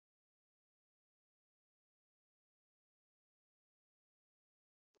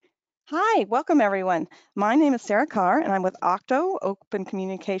Hi, welcome everyone. My name is Sarah Carr and I'm with Octo, Open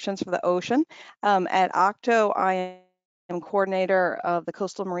Communications for the Ocean. At Octo, I am coordinator of the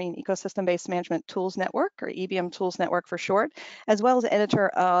Coastal Marine Ecosystem-Based Management Tools Network, or EBM Tools Network for short, as well as editor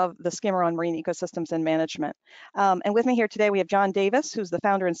of the Skimmer on Marine Ecosystems and Management. And with me here today, we have John Davis, who's the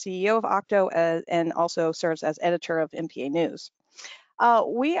founder and CEO of Octo and also serves as editor of MPA News.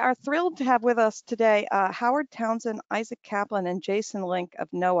 We are thrilled to have with us today Howard Townsend, Isaac Kaplan, and Jason Link of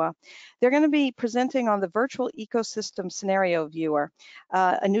NOAA. They're going to be presenting on the Virtual Ecosystem Scenario Viewer,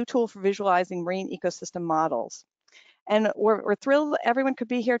 a new tool for visualizing marine ecosystem models. And we're thrilled everyone could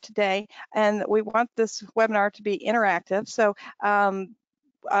be here today, and we want this webinar to be interactive. So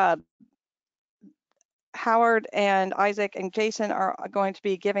Howard and Isaac and Jason are going to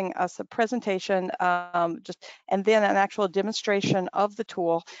be giving us a presentation and then an actual demonstration of the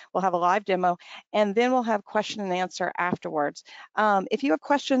tool. We'll have a live demo and then we'll have question and answer afterwards. If you have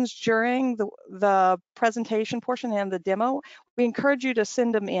questions during the presentation portion and the demo, we encourage you to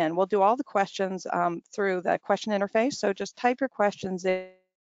send them in. We'll do all the questions through the question interface. So just type your questions in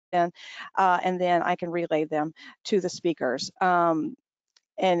and then I can relay them to the speakers.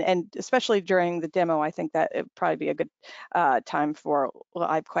 And especially during the demo, I think that it'd probably be a good time for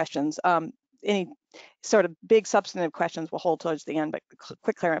live questions. Any sort of big substantive questions we'll hold towards the end, but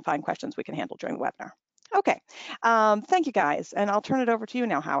quick clarifying questions we can handle during the webinar. Okay, thank you guys, and I'll turn it over to you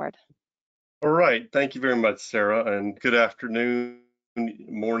now, Howard. All right, thank you very much, Sarah, and good afternoon,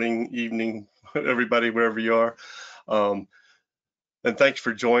 morning, evening, everybody, wherever you are. And thanks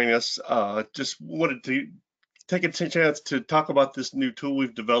for joining us. Just wanted to take a chance to talk about this new tool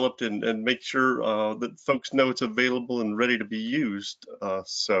we've developed and make sure that folks know it's available and ready to be used. I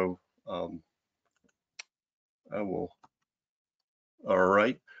will. All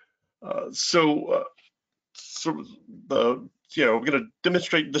right. We're going to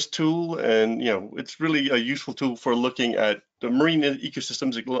demonstrate this tool, and it's really a useful tool for looking at the marine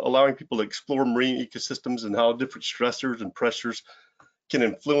ecosystems, allowing people to explore marine ecosystems and how different stressors and pressures can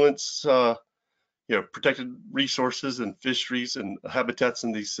influence protected resources and fisheries and habitats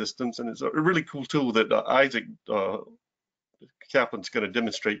in these systems. And it's a really cool tool that Isaac Kaplan's going to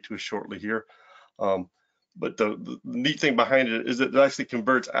demonstrate to us shortly here. But the neat thing behind it is that it actually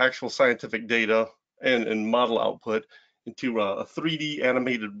converts actual scientific data and model output into a 3D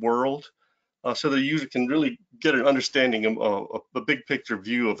animated world, so the user can really get an understanding of a big picture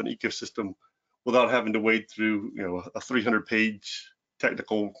view of an ecosystem without having to wade through a 300-page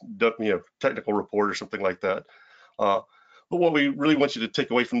technical report or something like that. But what we really want you to take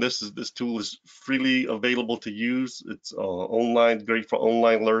away from this is this tool is freely available to use. It's online, great for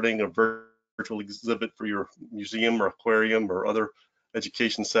online learning, a virtual exhibit for your museum or aquarium or other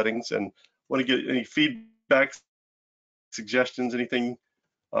education settings. And want to get any feedback, suggestions, anything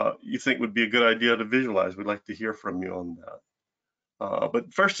you think would be a good idea to visualize. We'd like to hear from you on that.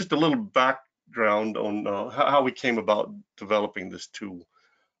 But first, just a little background on how we came about developing this tool.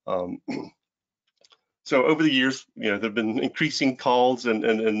 So over the years, there have been increasing calls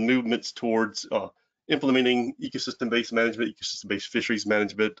and movements towards implementing ecosystem-based management, ecosystem-based fisheries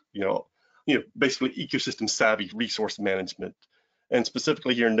management, basically ecosystem-savvy resource management. And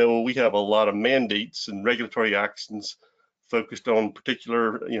specifically here in NOAA, we have a lot of mandates and regulatory actions focused on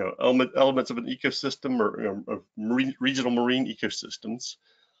particular, elements of an ecosystem or regional marine ecosystems.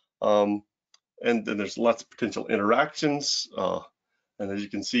 And then there's lots of potential interactions. And as you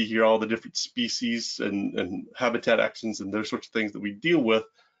can see here, all the different species and habitat actions and those sorts of things that we deal with,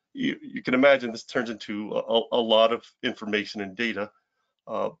 you can imagine this turns into a lot of information and data.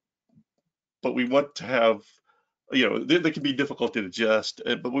 But we want to have, they can be difficult to digest,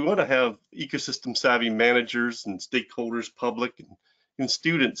 but we want to have ecosystem savvy managers and stakeholders, public and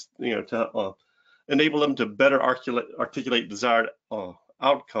students, to enable them to better articulate desired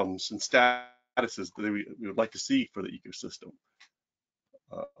outcomes and statuses that we would like to see for the ecosystem.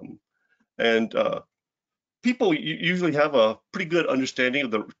 People usually have a pretty good understanding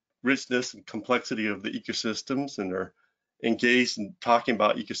of the richness and complexity of the ecosystems and are engaged in talking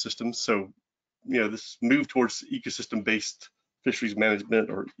about ecosystems. So, this move towards ecosystem-based fisheries management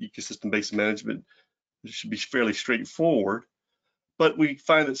or ecosystem-based management should be fairly straightforward. But we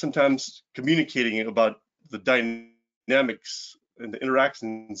find that sometimes communicating about the dynamics and the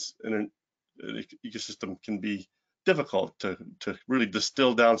interactions in an ecosystem can be difficult to really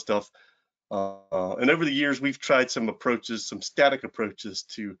distill down stuff. And over the years, we've tried some approaches, some static approaches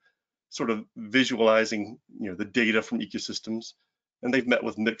to sort of visualizing, the data from ecosystems, and they've met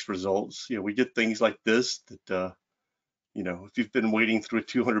with mixed results. We get things like this that, if you've been wading through a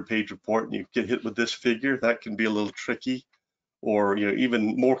 200-page report and you get hit with this figure, that can be a little tricky. or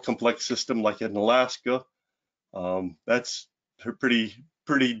even more complex system like in Alaska. That's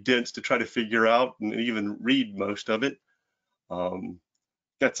pretty dense to try to figure out and even read most of it.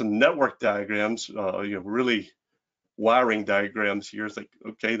 Got some network diagrams, really wiring diagrams here. It's like,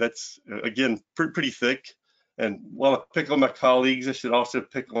 okay, that's again pretty thick. And while I pick on my colleagues, I should also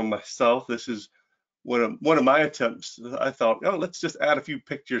pick on myself. This is one of my attempts. I thought, oh, let's just add a few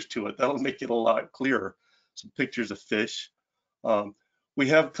pictures to it. That'll make it a lot clearer. Some pictures of fish. We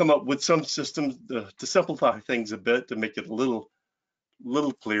have come up with some systems to simplify things a bit to make it a little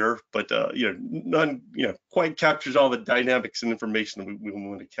clearer, but none quite captures all the dynamics and information we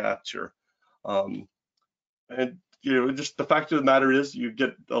want to capture. And just the fact of the matter is, you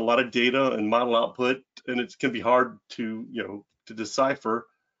get a lot of data and model output, and it can be hard to to decipher.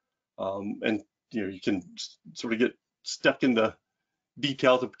 And you can sort of get stuck in the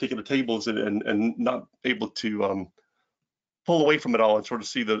details of particular tables and not able to pull away from it all and sort of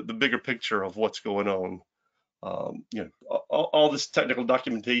see the bigger picture of what's going on. All this technical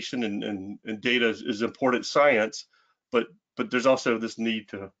documentation and data is important science, but there's also this need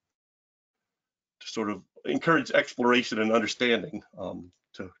to sort of encourage exploration and understanding,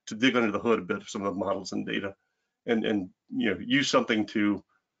 to dig under the hood a bit of some of the models and data, and use something to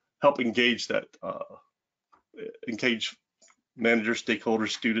help engage managers, stakeholders,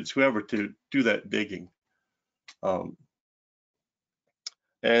 students, whoever, to do that digging.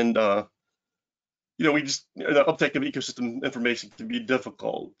 We just, the uptake of ecosystem information can be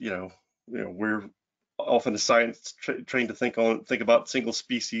difficult. We're often as science trained to think about single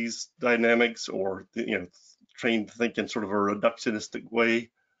species dynamics, or trained to think in sort of a reductionistic way,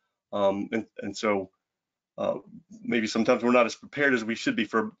 and so maybe sometimes we're not as prepared as we should be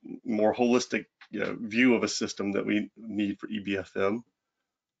for a more holistic view of a system that we need for EBFM.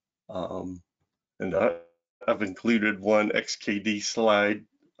 And I've included one XKD slide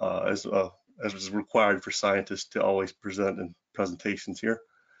as is required for scientists to always present in presentations here.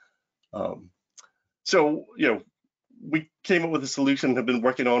 So we came up with a solution, have been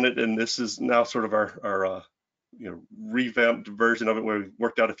working on it, and this is now sort of our revamped version of it, where we've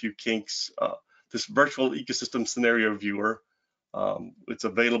worked out a few kinks. This virtual ecosystem scenario viewer, it's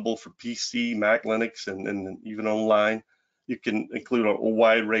available for PC, Mac, Linux, and even online. You can include a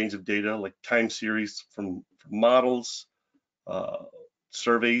wide range of data, like time series from models,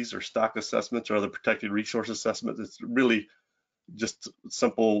 surveys or stock assessments, or other protected resource assessments. It's really just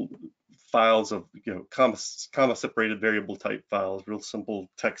simple files of comma separated variable type files, real simple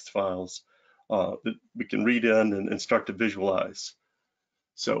text files that we can read in and start to visualize.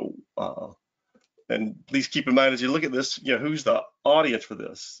 So and please keep in mind as you look at this, who's the audience for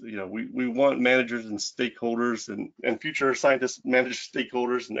this? We want managers and stakeholders and future scientists, managers,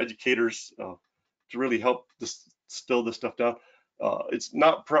 stakeholders, and educators to really help distill this stuff down. It's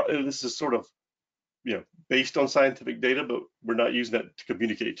not, this is sort of, based on scientific data, but we're not using that to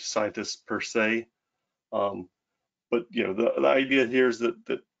communicate to scientists per se. But the idea here is that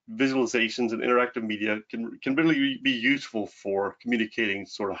visualizations and interactive media can really be useful for communicating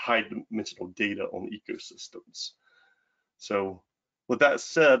sort of high dimensional data on ecosystems. So with that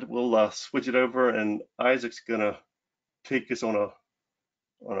said, we'll switch it over, and Isaac's gonna take us on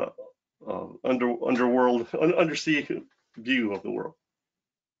a undersea view of the world.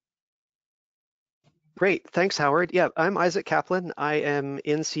 Great, thanks, Howard. Yeah, I'm Isaac Kaplan. I am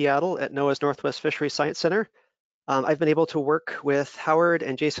in Seattle at NOAA's Northwest Fisheries Science Center. I've been able to work with Howard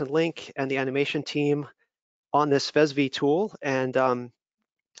and Jason Link and the animation team on this VES-V tool, and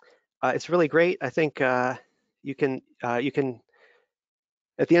it's really great. I think you can,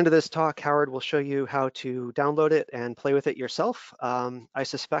 at the end of this talk, Howard will show you how to download it and play with it yourself. I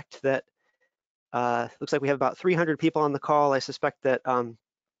suspect that, looks like we have about 300 people on the call. I suspect that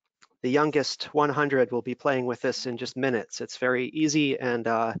the youngest 100 will be playing with this in just minutes. It's very easy, and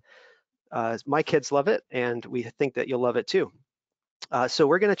my kids love it, and we think that you'll love it too. So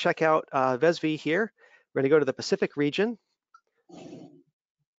we're going to check out VES-V here. We're going to go to the Pacific region.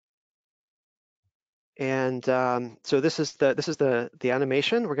 And so this is the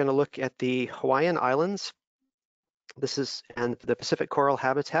animation. We're going to look at the Hawaiian Islands. This is and the Pacific coral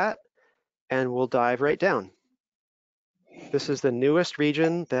habitat, and we'll dive right down. This is the newest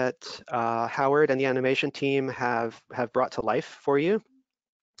region that Howard and the animation team have brought to life for you.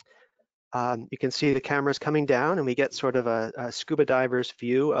 You can see the cameras coming down, and we get sort of a scuba diver's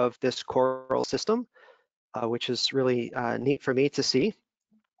view of this coral system, which is really neat for me to see.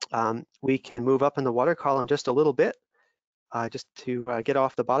 We can move up in the water column just a little bit, just to get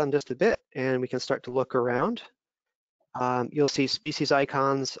off the bottom just a bit, and we can start to look around. You'll see species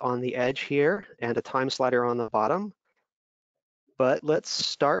icons on the edge here and a time slider on the bottom. but let's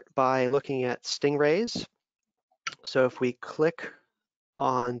start by looking at stingrays. So if we click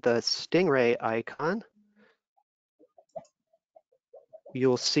on the stingray icon,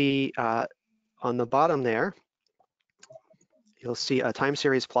 you'll see on the bottom there, you'll see a time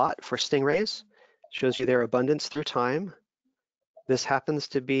series plot for stingrays. Shows you their abundance through time. This happens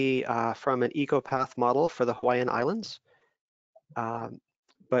to be from an ecopath model for the Hawaiian Islands.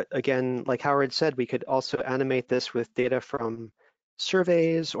 But again, like Howard said, we could also animate this with data from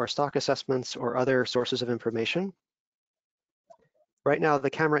surveys or stock assessments or other sources of information. Right now,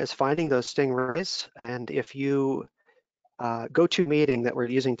 the camera is finding those stingrays, and if you GoToMeeting that we're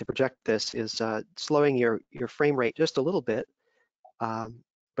using to project this is slowing your frame rate just a little bit,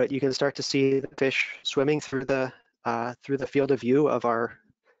 but you can start to see the fish swimming through the field of view of our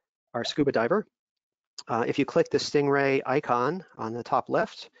scuba diver. If you click the stingray icon on the top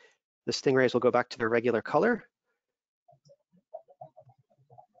left, the stingrays will go back to their regular color.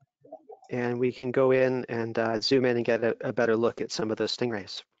 And we can go in and zoom in and get a better look at some of those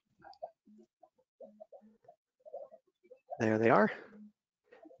stingrays. There they are.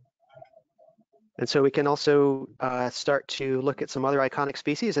 And so we can also start to look at some other iconic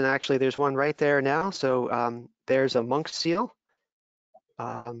species. And actually there's one right there now. So there's a monk seal.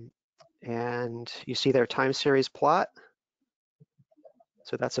 And you see their time series plot.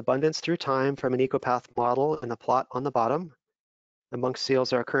 So that's abundance through time from an ecopath model and a plot on the bottom. The monk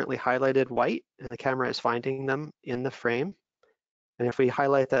seals are currently highlighted white, and the camera is finding them in the frame. And if we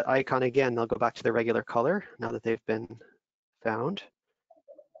highlight that icon again, they'll go back to their regular color now that they've been found.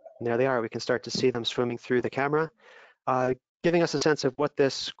 And there they are. We can start to see them swimming through the camera, giving us a sense of what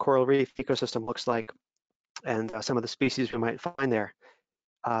this coral reef ecosystem looks like and some of the species we might find there.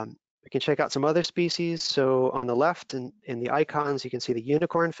 We can check out some other species. So on the left in the icons, you can see the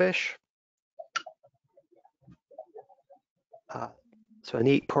unicorn fish. So a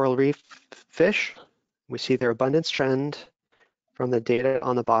neat coral reef fish. We see their abundance trend from the data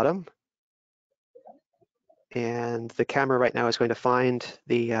on the bottom. And the camera right now is going to find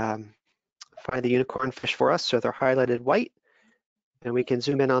the unicorn fish for us. So they're highlighted white. And we can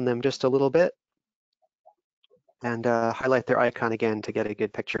zoom in on them just a little bit and highlight their icon again to get a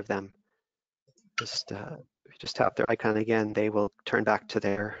good picture of them. If you just tap their icon again, they will turn back to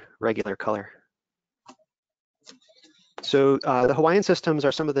their regular color. So the Hawaiian systems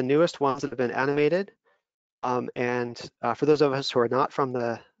are some of the newest ones that have been animated. And for those of us who are not from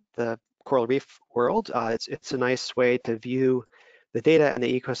the coral reef world, it's a nice way to view the data and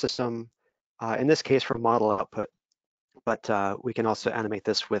the ecosystem, in this case for model output. But we can also animate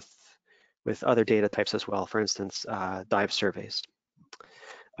this with other data types as well, for instance, dive surveys.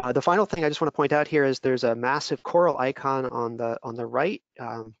 The final thing I just want to point out here is there's a massive coral icon on the right.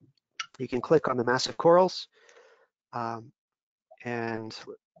 You can click on the massive corals, and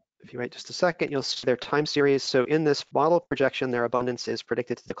if you wait just a second, you'll see their time series. So in this model projection, their abundance is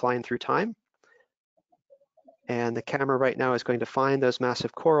predicted to decline through time. And the camera right now is going to find those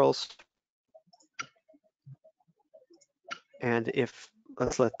massive corals. And if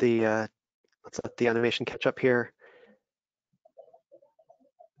let's let the animation catch up here.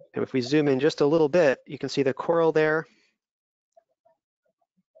 And if we zoom in just a little bit, you can see the coral there.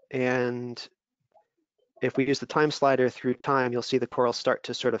 And if we use the time slider through time, you'll see the corals start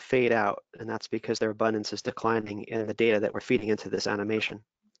to sort of fade out. And that's because their abundance is declining in the data that we're feeding into this animation.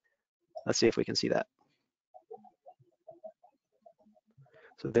 Let's see if we can see that.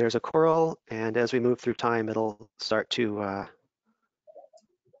 So there's a coral, and as we move through time, it'll start to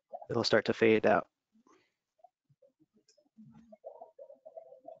fade out.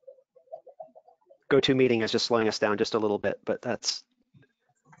 GoToMeeting is just slowing us down just a little bit, but that's,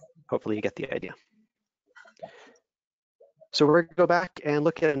 hopefully you get the idea. So we're gonna go back and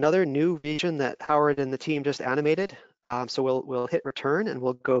look at another new region that Howard and the team just animated. So we'll hit return and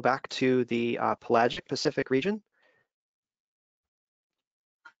we'll go back to the pelagic Pacific region.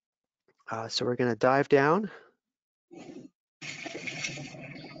 So we're gonna dive down.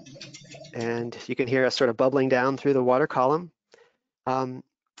 And you can hear us sort of bubbling down through the water column.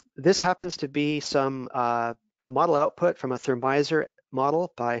 This happens to be some model output from a thermizer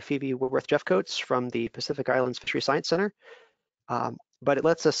model by Phoebe Woodworth-Jeffcoats from the Pacific Islands Fishery Science Center. But it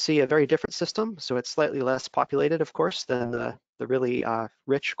lets us see a very different system. So it's slightly less populated, of course, than the really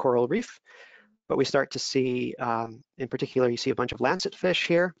rich coral reef. But we start to see, in particular, you see a bunch of lancet fish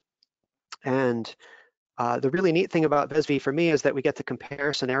here. And the really neat thing about VES-V for me is that we get to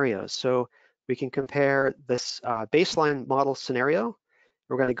compare scenarios. So we can compare this baseline model scenario.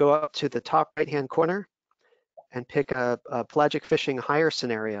 We're going to go up to the top right-hand corner and pick a pelagic fishing higher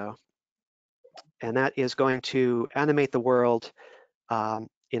scenario. and that is going to animate the world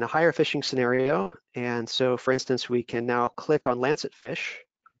in a higher fishing scenario. And so, for instance, we can now click on lancetfish.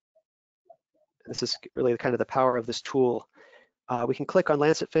 This is really kind of the power of this tool. We can click on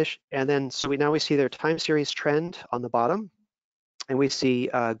lancetfish, and then now we see their time series trend on the bottom, and we see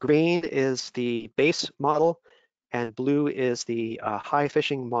green is the base model, and blue is the high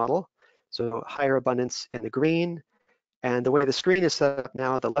fishing model. So higher abundance in the green. And the way the screen is set up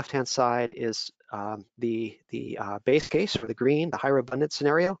now, the left-hand side is the base case for the green, the higher abundance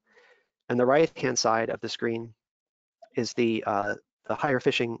scenario, and the right-hand side of the screen is the higher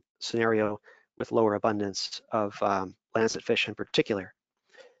fishing scenario with lower abundance of lancetfish in particular.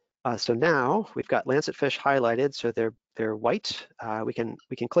 So now we've got lancetfish highlighted, so they're white. We can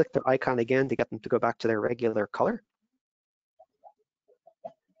click the icon again to get them to go back to their regular color.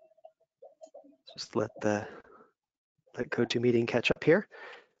 Just let GoToMeeting catch up here.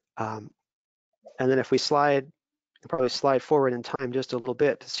 And then if we probably slide forward in time just a little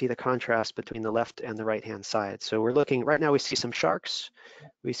bit to see the contrast between the left and the right-hand side. So we're looking, right now we see some sharks,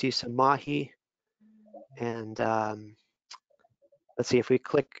 we see some mahi, and let's see if we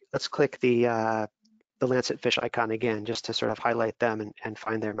let's click the lancetfish icon again, just to sort of highlight them and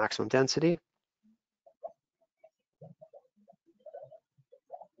find their maximum density.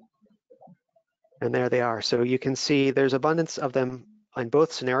 And there they are. So you can see there's abundance of them on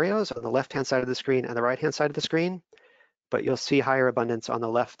both scenarios, on the left-hand side of the screen and the right-hand side of the screen, but you'll see higher abundance on the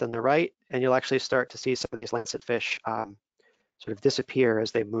left than the right, and you'll actually start to see some of these lancetfish sort of disappear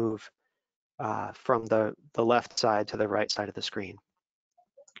as they move from the left side to the right side of the screen.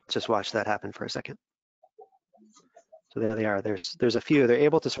 Just watch that happen for a second. So there they are. There's a few. They're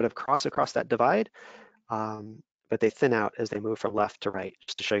able to sort of cross across that divide, but they thin out as they move from left to right,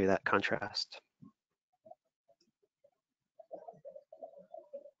 just to show you that contrast.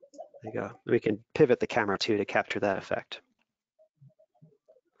 There you go. We can pivot the camera too to capture that effect.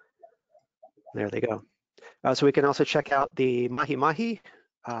 There they go. So we can also check out the mahi-mahi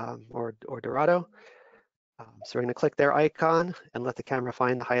or dorado. So we're going to click their icon and let the camera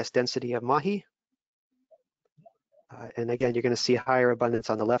find the highest density of mahi. And again, you're going to see higher abundance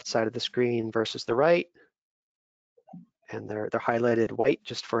on the left side of the screen versus the right. And they're highlighted white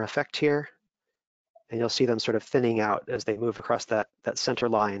just for effect here. And you'll see them sort of thinning out as they move across that center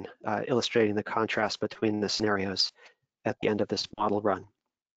line, illustrating the contrast between the scenarios at the end of this model run.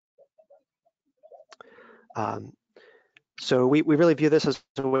 So we really view this as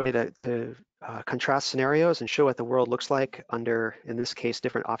a way to contrast scenarios and show what the world looks like under, in this case,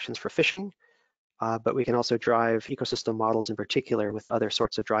 different options for fishing. But we can also drive ecosystem models in particular with other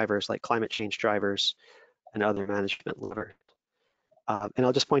sorts of drivers like climate change drivers and other management levers. And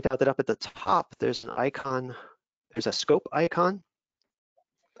I'll just point out that up at the top, there's an icon, there's a scope icon.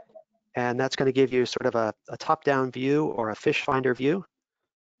 And that's going to give you sort of a top-down view or a fish finder view.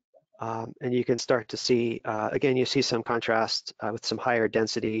 And you can start to see, again, you see some contrast with some higher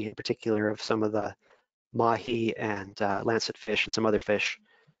density, in particular of some of the mahi and lancetfish and some other fish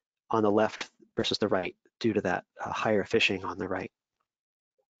on the left versus the right due to that higher fishing on the right.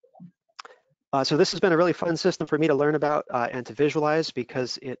 So this has been a really fun system for me to learn about and to visualize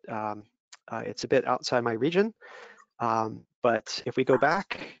because it's a bit outside my region. But if we go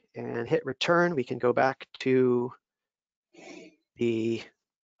back and hit return, we can go back to the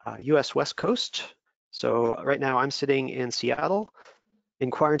US West Coast. So right now I'm sitting in Seattle, in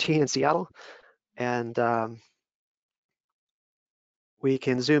quarantine in Seattle, and we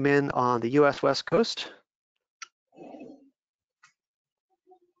can zoom in on the US West Coast.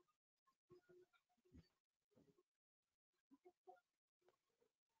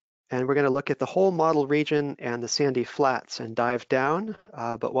 And we're going to look at the whole model region and the Sandy Flats and dive down.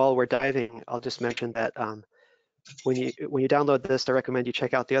 But while we're diving, I'll just mention that when you download this, I recommend you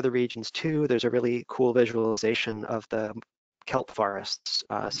check out the other regions too. There's a really cool visualization of the kelp forests,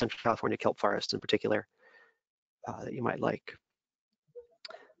 Central California kelp forests in particular, that you might like.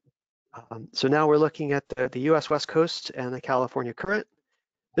 So now we're looking at the US West Coast and the California current.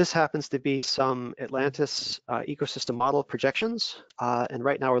 This happens to be some Atlantis ecosystem model projections. And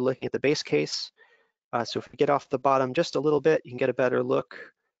right now we're looking at the base case. So if we get off the bottom just a little bit, you can get a better look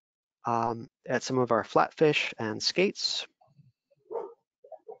at some of our flatfish and skates.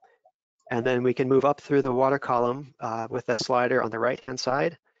 And then we can move up through the water column with that slider on the right-hand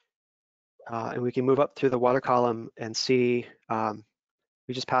side. And we can move up through the water column and see,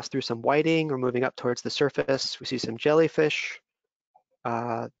 we just passed through some whiting. We're moving up towards the surface. We see some jellyfish,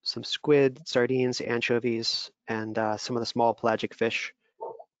 some squid, sardines, anchovies, and some of the small pelagic fish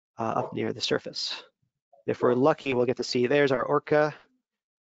up near the surface. If we're lucky, we'll get to see, there's our orca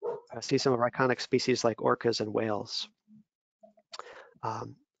see some of our iconic species like orcas and whales.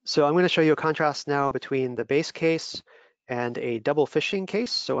 So I'm going to show you a contrast now between the base case and a double fishing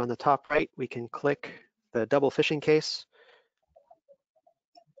case. So on the top right, we can click the double fishing case.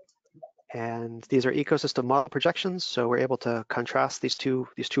 And these are ecosystem model projections. So we're able to contrast these two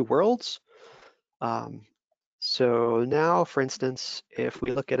worlds. So now, for instance, if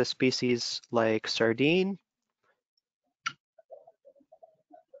we look at a species like sardine,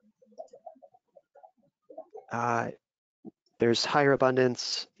 there's higher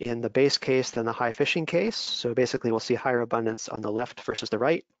abundance in the base case than the high fishing case. So basically we'll see higher abundance on the left versus the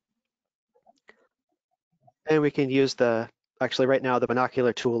right. And we can use actually right now the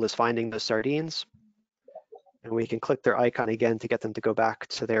binocular tool is finding the sardines. And we can click their icon again to get them to go back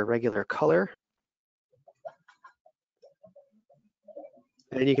to their regular color.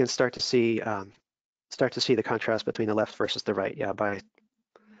 And you can start to see the contrast between the left versus the right. Yeah,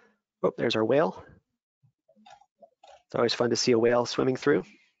 oh, there's our whale. It's always fun to see a whale swimming through.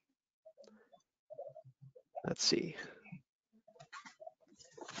 Let's see.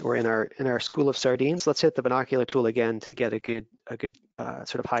 We're in our school of sardines. Let's hit the binocular tool again to get a good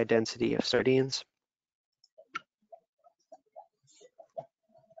sort of high density of sardines.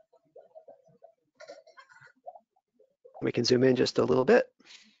 We can zoom in just a little bit.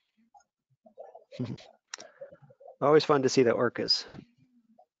 Always fun to see the orcas.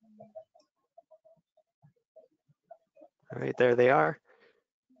 All right, there they are.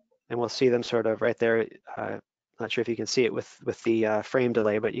 And we'll see them sort of right there. Not sure if you can see it with the frame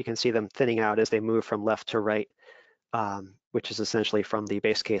delay, but you can see them thinning out as they move from left to right, which is essentially from the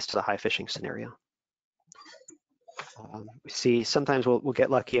base case to the high fishing scenario. We see sometimes we'll get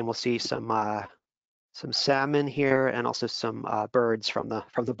lucky and we'll see some salmon here and also some birds from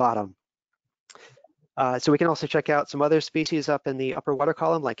the bottom. So we can also check out some other species up in the upper water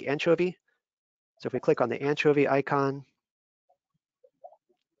column like anchovy. So if we click on the anchovy icon,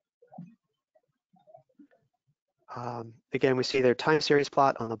 again, we see their time series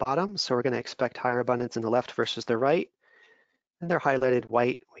plot on the bottom. So we're going to expect higher abundance in the left versus the right. And they're highlighted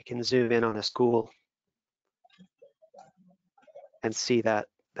white. We can zoom in on a school and see that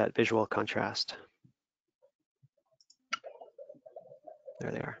visual contrast.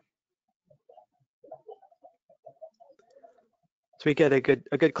 There they are. So we get a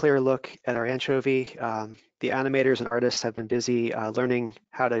good clear look at our anchovy. The animators and artists have been busy learning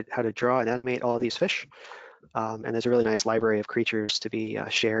how to draw and animate all of these fish. And there's a really nice library of creatures to be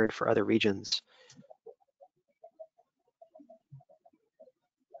shared for other regions.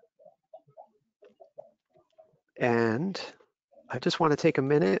 And I just want to take a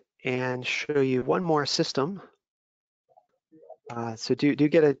minute and show you one more system. So if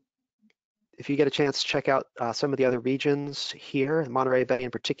you get a chance, check out some of the other regions here, Monterey Bay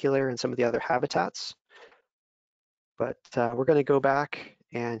in particular, and some of the other habitats. But we're going to go back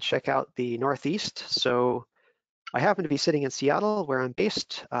and check out the Northeast. So I happen to be sitting in Seattle where I'm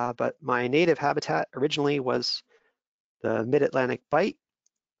based, but my native habitat originally was the Mid-Atlantic Bight.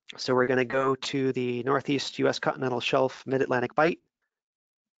 So we're going to go to the Northeast US Continental Shelf Mid-Atlantic Bight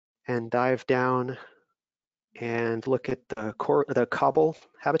and dive down and look at the cobble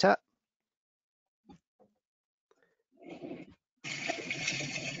habitat.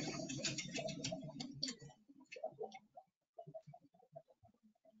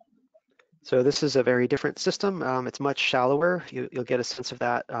 So this is a very different system. It's much shallower. You'll get a sense of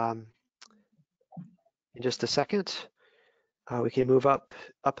that in just a second. We can move up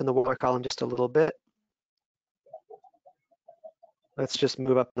in the water column just a little bit. Let's just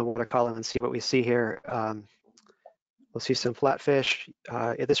move up in the water column and see what we see here. We'll see some flatfish.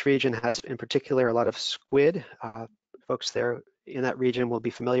 This region has, in particular, a lot of squid. Folks there in that region will be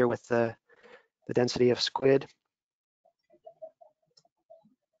familiar with the density of squid.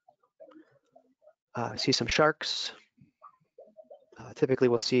 See some sharks. Typically,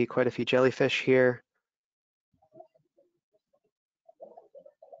 we'll see quite a few jellyfish here.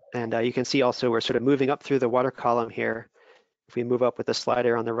 And you can see also we're sort of moving up through the water column here. If we move up with the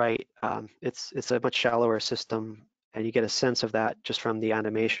slider on the right, it's a much shallower system, and you get a sense of that just from the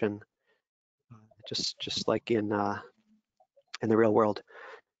animation, just like in the real world.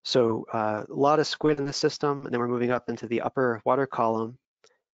 So a lot of squid in the system, and then we're moving up into the upper water column.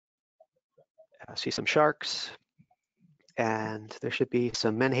 See some sharks, and there should be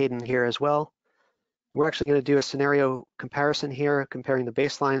some menhaden here as well. We're actually going to do a scenario comparison here, comparing the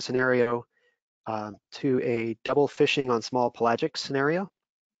baseline scenario to a double fishing on small pelagic scenario.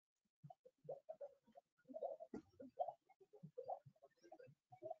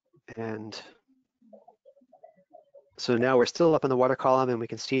 And So now we're still up in the water column and we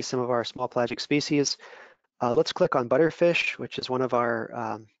can see some of our small pelagic species. Let's click on butterfish, which is one of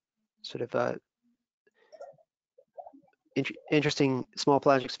our interesting small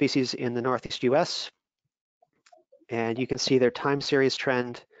pelagic species in the Northeast US. And you can see their time series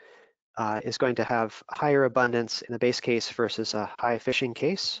trend is going to have higher abundance in the base case versus a high fishing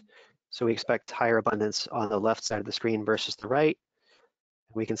case. So we expect higher abundance on the left side of the screen versus the right.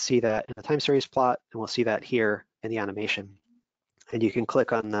 We can see that in the time series plot, and we'll see that here in the animation. And you can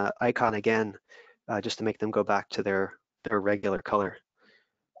click on the icon again just to make them go back to their regular color.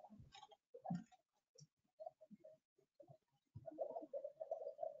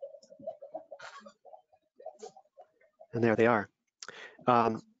 And there they are.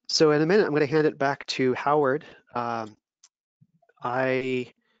 So in a minute, I'm going to hand it back to Howard. If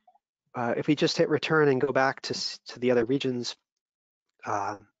we just hit return and go back to the other regions,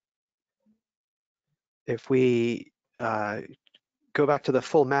 if we go back to the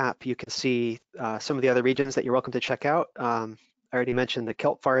full map, you can see some of the other regions that you're welcome to check out. I already mentioned the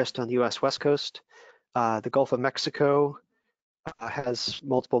kelp forest on the US West Coast. The Gulf of Mexico has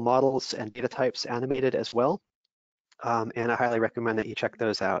multiple models and data types animated as well. And I highly recommend that you check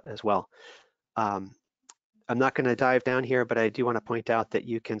those out as well. I'm not going to dive down here, but I do want to point out that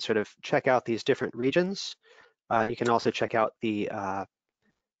you can sort of check out these different regions. You can also check out the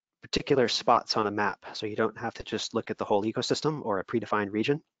particular spots on a map. So you don't have to just look at the whole ecosystem or a predefined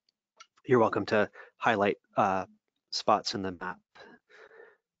region. You're welcome to highlight spots in the map.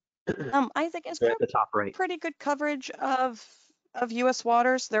 Isaac, is there at the top right. pretty good coverage of U.S.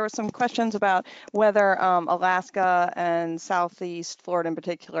 waters? There were some questions about whether Alaska and Southeast Florida in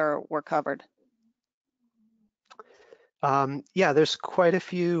particular were covered. Yeah, there's quite a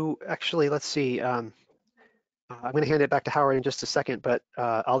few. Actually, let's see. I'm going to hand it back to Howard in just a second, but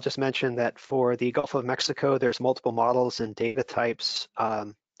I'll just mention that for the Gulf of Mexico, there's multiple models and data types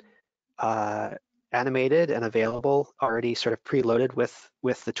animated and available, already sort of preloaded with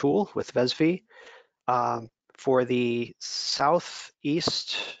the tool, with VES-V. For the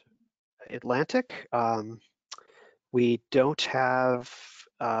Southeast Atlantic, we don't have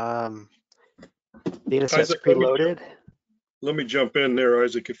data sets preloaded. Let me jump in there,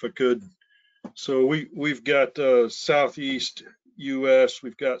 Isaac, if I could. So we've got Southeast US,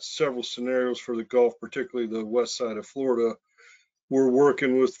 we've got several scenarios for the Gulf, particularly the west side of Florida. We're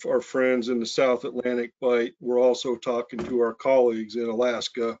working with our friends in the South Atlantic Bight. We're also talking to our colleagues in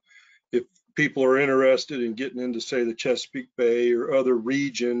Alaska. If people are interested in getting into, say, the Chesapeake Bay or other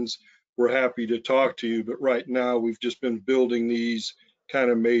regions, we're happy to talk to you. But right now, we've just been building these kind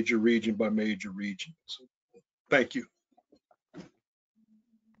of major region by major region. So, thank you.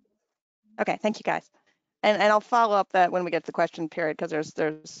 Okay, thank you guys. And I'll follow up that when we get to the question period, because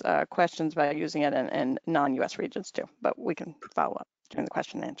there's questions about using it in non-US regions too, but we can follow up during the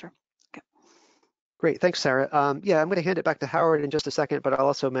question and answer. Okay. Great, thanks, Sarah. Yeah, I'm going to hand it back to Howard in just a second, but I'll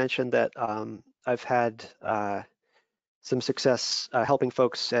also mention that I've had some success helping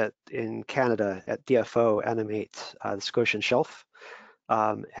folks in Canada at DFO animate the Scotian Shelf.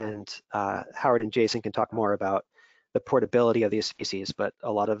 And Howard and Jason can talk more about the portability of these species, but a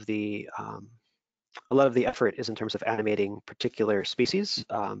lot of the effort is in terms of animating particular species.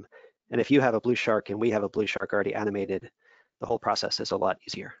 And if you have a blue shark and we have a blue shark already animated, the whole process is a lot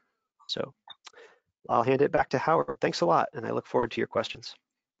easier. So I'll hand it back to Howard. Thanks a lot, and I look forward to your questions.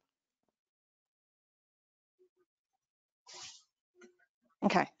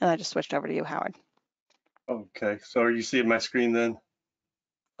 Okay, and I just switched over to you, Howard. Okay, so are you seeing my screen then?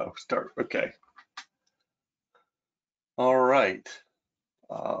 Oh, start, okay. All right.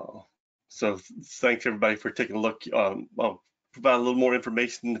 So thanks everybody for taking a look. I'll provide a little more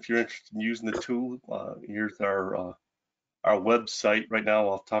information if you're interested in using the tool. Here's our website right now.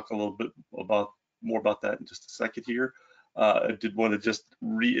 I'll talk a little bit more about that in just a second here. I did want to just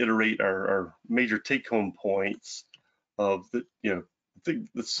reiterate our major take-home points of the, I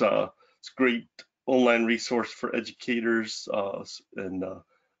think this it's a great online resource for educators and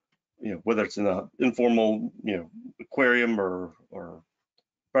whether it's in an informal aquarium or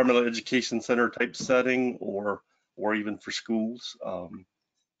environmental education center type setting or even for schools. Could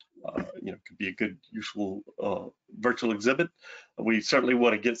be a good, useful virtual exhibit. We certainly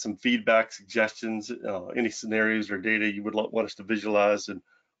want to get some feedback, suggestions, any scenarios or data you would want us to visualize, and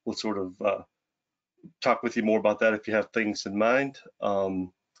we'll sort of talk with you more about that if you have things in mind.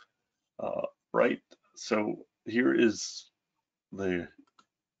 Right, so here is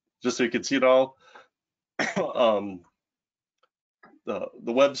just so you can see it all, the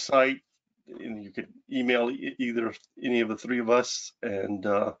website, and you can email either any of the three of us, and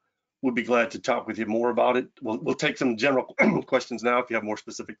would be glad to talk with you more about it. We'll take some general questions now. If you have more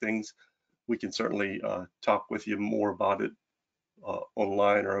specific things, we can certainly talk with you more about it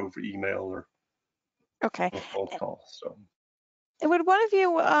online or over email or Okay. a phone call. So. And would one of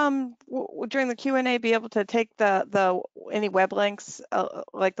you during the Q&A be able to take any web links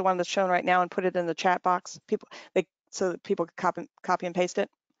like the one that's shown right now and put it in the chat box, so that people can copy and paste it?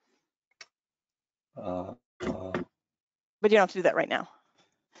 But you don't have to do that right now.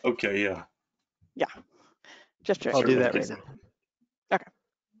 Okay, yeah. Yeah, just I'll do that right now. Okay.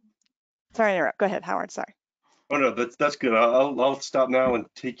 Sorry to interrupt. Go ahead, Howard. Sorry. Oh no, that's good. I'll stop now and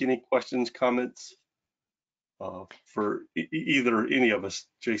take any questions, comments for either any of us,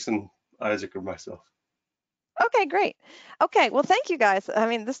 Jason, Isaac, or myself. Okay, great. Okay, well, thank you guys. I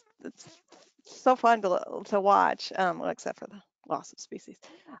mean, it's so fun to watch, well, except for the loss of species.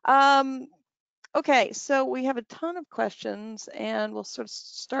 Okay, so we have a ton of questions, and we'll sort of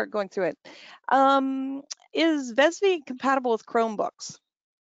start going through it. Is VES-V compatible with Chromebooks?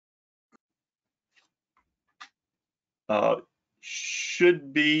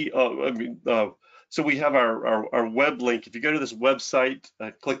 Should be. So we have our web link. If you go to this website,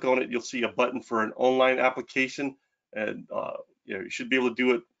 click on it, you'll see a button for an online application, and you should be able to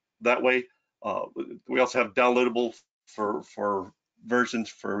do it that way. We also have downloadable for versions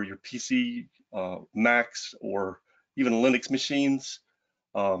for your PC, Macs, or even Linux machines.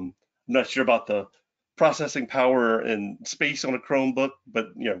 I'm not sure about the processing power and space on a Chromebook, but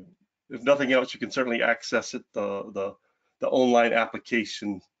if nothing else, you can certainly access it, the online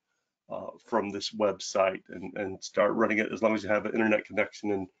application from this website and start running it as long as you have an internet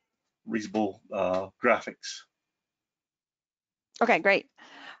connection and reasonable graphics. Okay, great.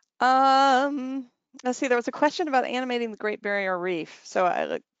 Let's see, there was a question about animating the Great Barrier Reef. So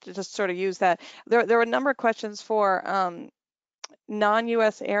I just sort of use that. There were a number of questions for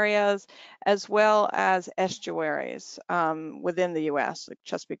non-U.S. areas as well as estuaries within the U.S., like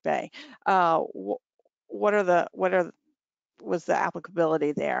Chesapeake Bay. Was the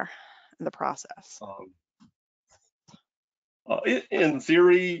applicability there in the process? In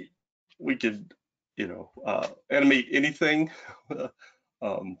theory, we could, animate anything.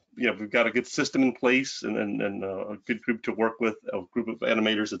 We've got a good system in place and a good group to work with, a group of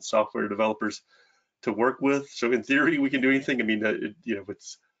animators and software developers to work with. So in theory, we can do anything. I mean,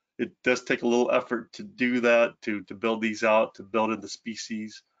 it does take a little effort to do that, to build these out, to build in the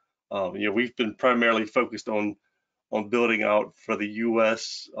species. We've been primarily focused on building out for the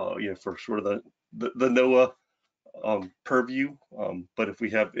U.S., for sort of the NOAA purview. But if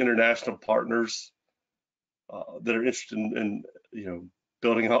we have international partners that are interested in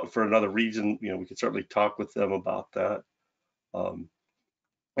building out for another region, we can certainly talk with them about that.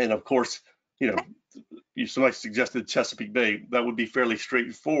 And of course, somebody suggested Chesapeake Bay. That would be fairly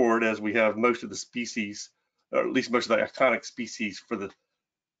straightforward, as we have most of the species, or at least most of the iconic species for the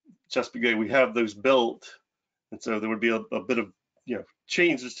Chesapeake Bay. We have those built, and so there would be a bit of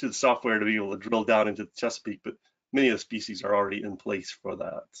changes to the software to be able to drill down into the Chesapeake, but many of the species are already in place for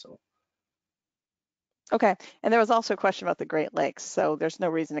that. So. Okay, and there was also a question about the Great Lakes. So there's no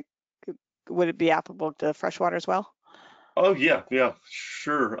reason would it be applicable to freshwater as well? Oh yeah,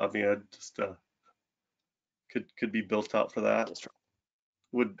 sure. I mean, I just could be built out for that.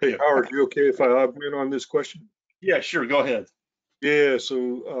 Hey Howard, you okay if I augment on this question? Yeah, sure. Go ahead. Yeah.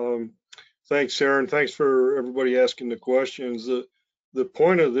 So thanks, Sarah, and thanks for everybody asking the questions. The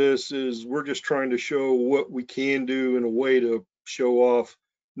point of this is we're just trying to show what we can do in a way to show off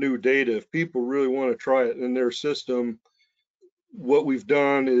new data. If people really want to try it in their system, what we've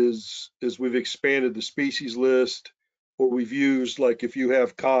done is we've expanded the species list, or we've used, like, if you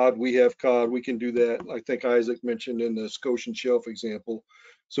have cod, we have cod, we can do that. I think Isaac mentioned in the Scotian shelf example.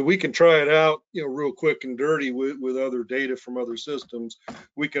 So we can try it out, real quick and dirty with other data from other systems.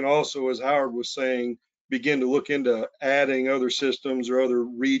 We can also, as Howard was saying, begin to look into adding other systems or other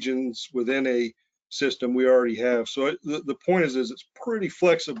regions within a system we already have. So the point is it's pretty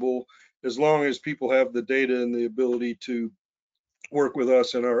flexible as long as people have the data and the ability to work with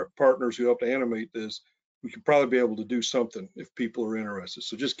us and our partners who help to animate this. We could probably be able to do something if people are interested.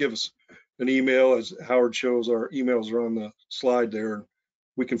 So just give us an email. As Howard shows, our emails are on the slide there, and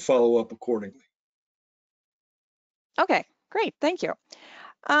we can follow up accordingly. Okay, great, thank you.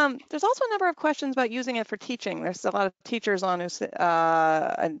 There's also a number of questions about using it for teaching. There's a lot of teachers on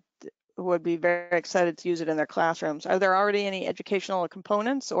who would be very excited to use it in their classrooms. Are there already any educational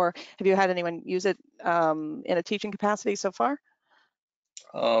components, or have you had anyone use it in a teaching capacity so far?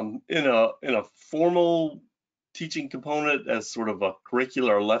 In a formal teaching component, as sort of a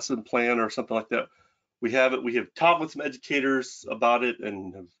curricular lesson plan or something like that, we have it. We have talked with some educators about it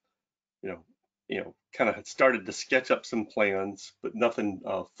and have kind of had started to sketch up some plans, but nothing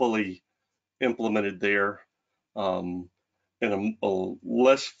fully implemented there. In a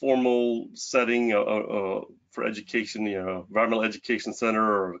less formal setting for education, environmental education center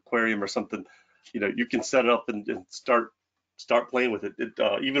or aquarium or something, you can set it up and start playing with it.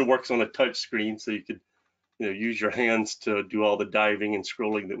 It even works on a touch screen, so you could use your hands to do all the diving and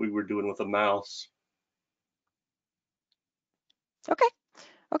scrolling that we were doing with a mouse.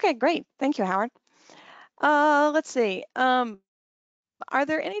 Okay, great. Thank you, Howard. Let's see. Are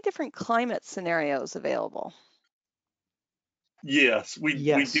there any different climate scenarios available? Yes, we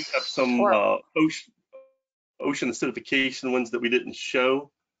do have some ocean acidification ones that we didn't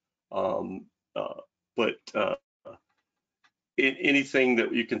show, but anything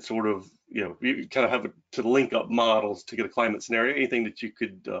that you can sort of, you kind of have to link up models to get a climate scenario. Anything that you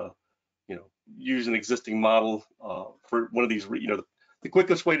could, use an existing model for one of these. The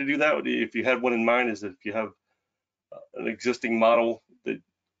quickest way to do that, if you had one in mind, is if you have an existing model that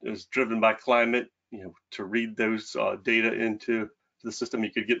is driven by climate, to read those data into the system,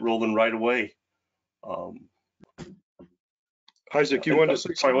 you could get rolling right away. Isaac, you wanted to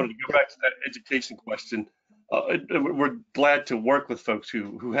say something? I wanted to go back to that education question. We're glad to work with folks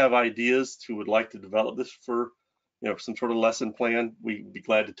who have ideas, who would like to develop this for some sort of lesson plan. We'd be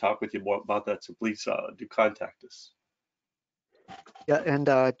glad to talk with you more about that. So please do contact us. Yeah,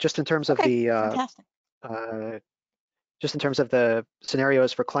 and just in terms of fantastic. just in terms of the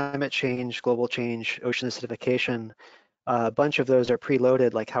scenarios for climate change, global change, ocean acidification, a bunch of those are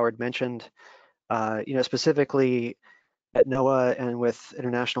preloaded, like Howard mentioned. Specifically at NOAA and with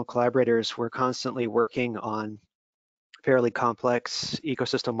international collaborators, we're constantly working on fairly complex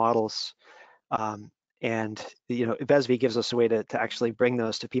ecosystem models. And VES-V gives us a way to actually bring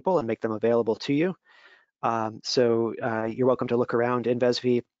those to people and make them available to you. So you're welcome to look around in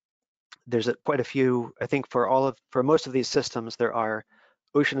VES-V. There's quite a few, I think for most of these systems, there are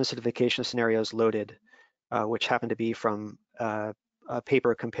ocean acidification scenarios loaded, which happen to be from a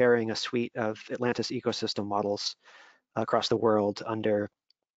paper comparing a suite of Atlantis ecosystem models across the world under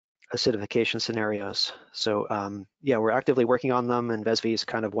acidification scenarios. So yeah, we're actively working on them, and VES-V is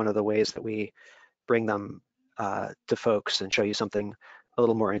kind of one of the ways that we bring them to folks and show you something a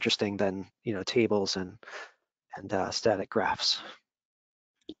little more interesting than tables and static graphs.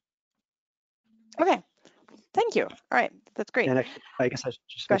 Okay, thank you. All right, that's great. And actually, I guess I should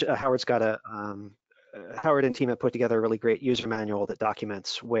just mention, Howard's got Howard and team have put together a really great user manual that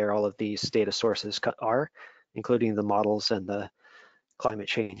documents where all of these data sources are, including the models and the climate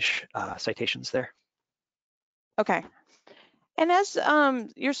change citations there. Okay, and as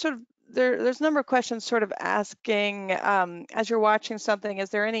you're sort of there's a number of questions sort of asking as you're watching something, is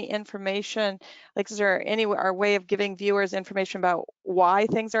there any information, like is there any our way of giving viewers information about why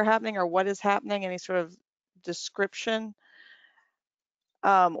things are happening or what is happening, any sort of description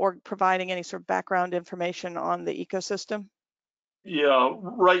or providing any sort of background information on the ecosystem? Yeah,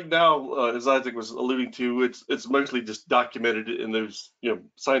 right now, as Isaac was alluding to, it's mostly just documented in those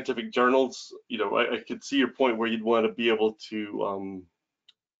scientific journals. I could see your point where you'd want to be able to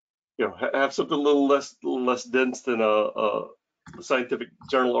have something a little less dense than a scientific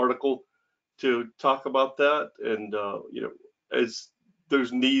journal article to talk about that. And as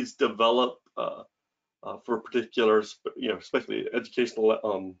those needs develop for particular, especially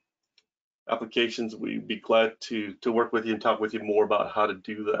educational applications, we'd be glad to work with you and talk with you more about how to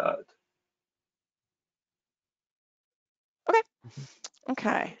do that.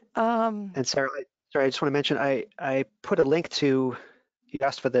 Okay. And Sarah, sorry, I just want to mention, I put a link to, you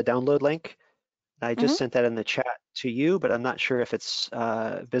asked for the download link. I just sent that in the chat to you, but I'm not sure if it's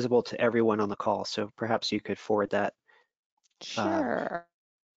visible to everyone on the call. So perhaps you could forward that. Sure.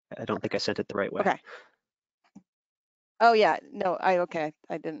 I don't think I sent it the right way. Okay. Oh yeah, no, okay.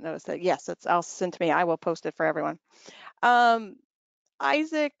 I didn't notice that. Yes, I'll send to me. I will post it for everyone.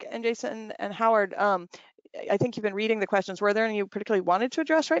 Isaac and Jason and Howard, I think you've been reading the questions. Were there any you particularly wanted to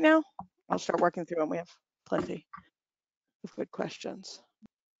address right now? I'll start working through them. We have plenty of good questions.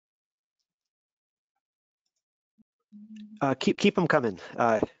 Keep them coming.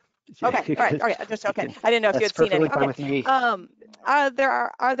 Okay, all right, just okay. I didn't know if you had seen any. Fine with me.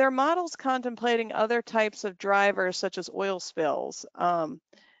 Are there models contemplating other types of drivers such as oil spills?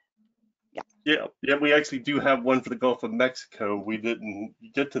 Yeah, we actually do have one for the Gulf of Mexico. We didn't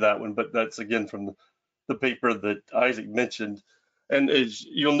get to that one, but that's again from the paper that Isaac mentioned. And as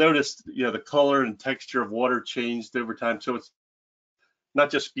you'll notice, the color and texture of water changed over time. So it's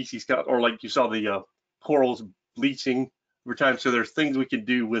not just species count, or like you saw the corals bleaching over time. So there's things we can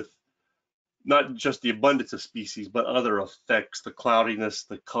do with not just the abundance of species, but other effects, the cloudiness,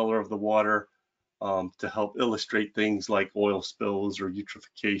 the color of the water, to help illustrate things like oil spills or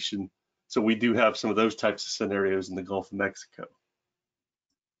eutrophication. So we do have some of those types of scenarios in the Gulf of Mexico.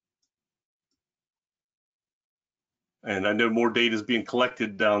 And I know more data is being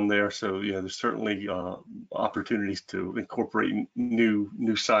collected down there, so yeah, there's certainly opportunities to incorporate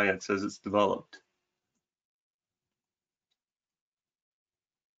new science as it's developed.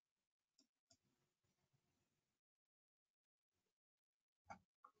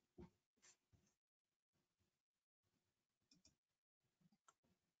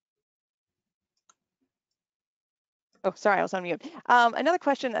 Oh, sorry, I was on mute. Another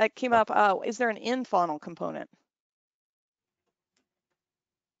question that came up, is there an in-faunal component?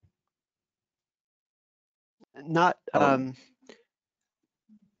 Not in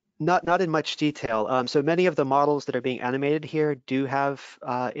much detail. So many of the models that are being animated here do have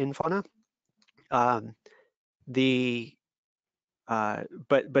in-fauna. But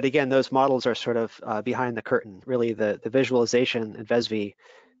again, those models are sort of behind the curtain. Really, the visualization in VES-V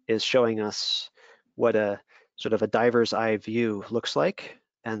is showing us what a sort of a diver's eye view looks like.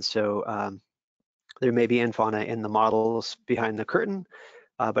 And so there may be in-fauna in the models behind the curtain,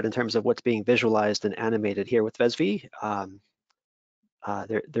 but in terms of what's being visualized and animated here with VES-V,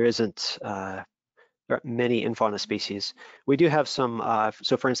 there isn't. There are many in-fauna species. We do have some.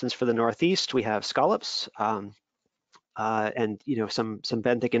 So, for instance, for the Northeast, we have scallops. And some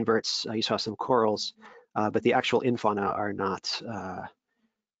benthic inverts. You saw some corals, but the actual in-fauna are not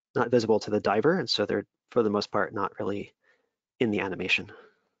visible to the diver, and so they're for the most part not really in the animation.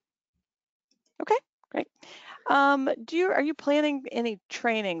 Okay, great. Are you planning any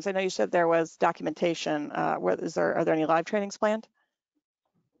trainings? I know you said there was documentation. Are there any live trainings planned?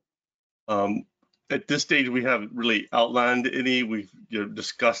 At this stage, we haven't really outlined any. We've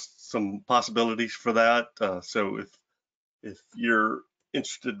discussed some possibilities for that. So if you're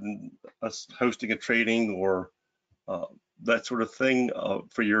interested in us hosting a training or that sort of thing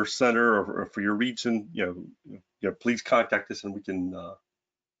for your center or for your region, please contact us and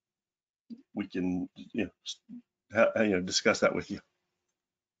we can discuss that with you.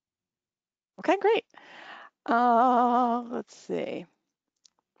 Okay, great. Let's see.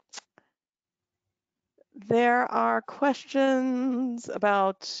 There are questions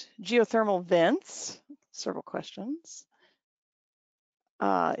about geothermal vents, several questions.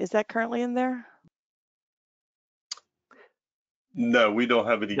 Is that currently in there? No, we don't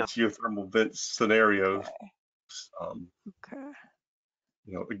have any No. geothermal vent scenarios. Okay.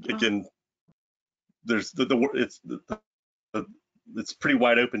 Again, there's it's pretty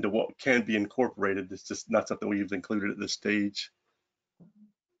wide open to what can be incorporated. It's just not something we've included at this stage.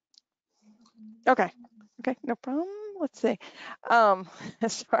 Okay, no problem. Let's see.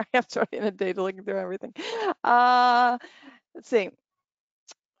 Sorry, I'm sort of inundated looking through everything. Let's see.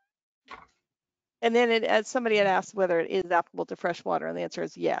 And then as somebody had asked whether it is applicable to freshwater, and the answer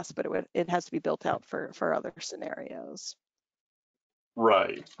is yes, but it has to be built out for other scenarios.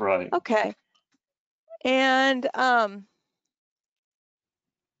 Right. Okay. And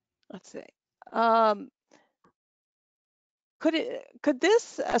let's see. Could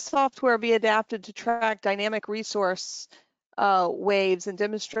this software be adapted to track dynamic resource waves and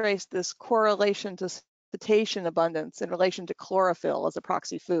demonstrate this correlation to cetacean abundance in relation to chlorophyll as a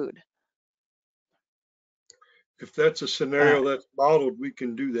proxy food? If that's a scenario that's modeled, we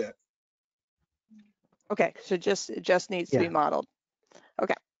can do that. Okay, so it just needs to be modeled.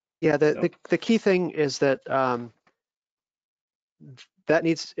 Okay. Yeah, the key thing is that that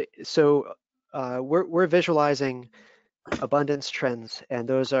needs. So we're visualizing abundance trends, and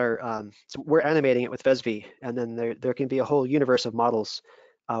those are so we're animating it with VES-V, and then there can be a whole universe of models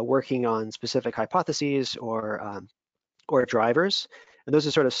working on specific hypotheses or drivers, and those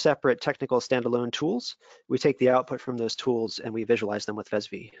are sort of separate technical standalone tools. We take the output from those tools and we visualize them with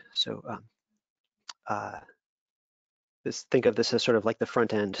VES-V. So think of this as sort of like the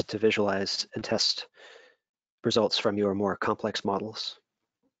front end to visualize and test results from your more complex models.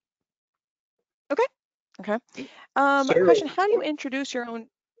 Okay. Sarah, Question: how do you introduce your own?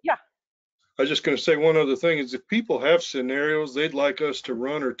 Yeah. I was just going to say one other thing is if people have scenarios they'd like us to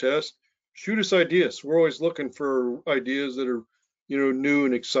run or test, shoot us ideas. We're always looking for ideas that are, new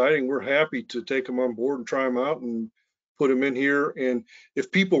and exciting. We're happy to take them on board and try them out and put them in here. And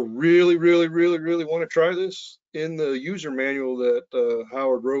if people really, really, really, really want to try this, in the user manual that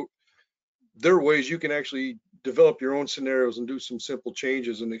Howard wrote, there are ways you can actually develop your own scenarios and do some simple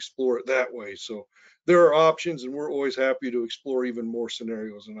changes and explore it that way. So there are options, and we're always happy to explore even more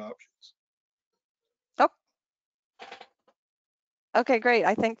scenarios and options. Oh. Okay, great.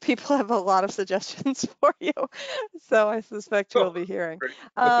 I think people have a lot of suggestions for you, so I suspect you'll Oh, be hearing. great.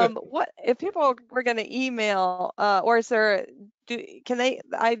 What if people were going to email, or is there? Can they?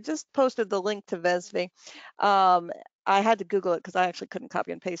 I just posted the link to VES-V. I had to Google it because I actually couldn't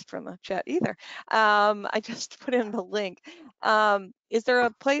copy and paste from the chat either. I just put in the link. Is there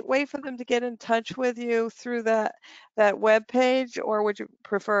a way for them to get in touch with you through that web page, or would you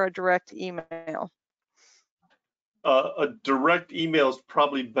prefer a direct email? A direct email is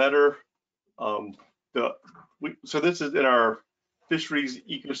probably better. So this is in our fisheries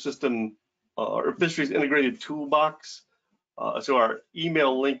ecosystem or fisheries integrated toolbox. So our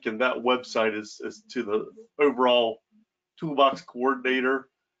email link in that website is to the overall toolbox coordinator,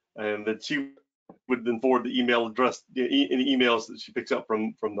 and then she would then forward the email address, any emails that she picks up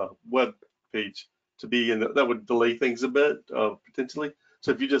from the web page to be, and that would delay things a bit potentially. So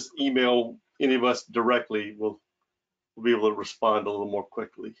if you just email any of us directly, we'll be able to respond a little more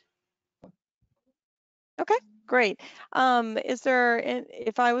quickly. Okay, great. Is there,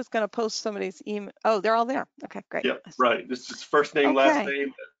 if I was going to post somebody's email, oh, they're all there. Okay, great. Yep, right. This is first name, last Okay.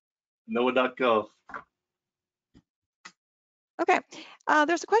 name, NOAA.gov. Okay.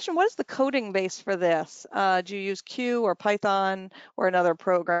 There's a question. What is the coding base for this? Do you use Q or Python or another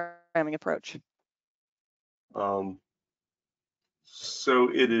programming approach? So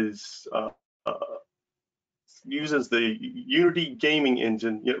it is uses the Unity gaming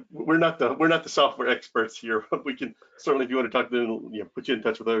engine. You know, we're not the software experts here. We can certainly, if you want to talk to them, you know, put you in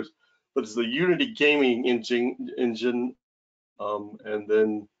touch with those. But it's the Unity gaming engine, and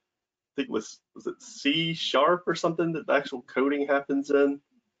then I think was it C# or something that the actual coding happens in.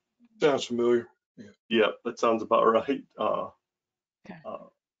 Sounds familiar. Yeah, that sounds about right. Okay.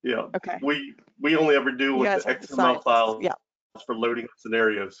 Yeah, Okay. we only ever deal You with the guys are the XML scientists. files Yeah. for loading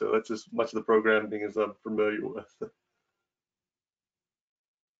scenarios, so that's as much of the programming as I'm familiar with.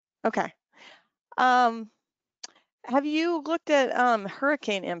 Okay. Have you looked at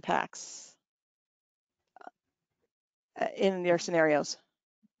hurricane impacts in your scenarios?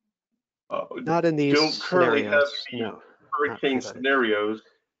 Not in these Don't currently have scenarios, any no. hurricane scenarios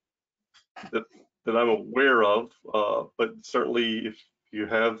that I'm aware of, but certainly if you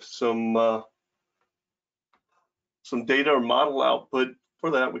have some data or model output for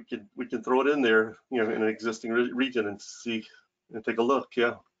that, we can throw it in there, you know, in an existing region and see and take a look.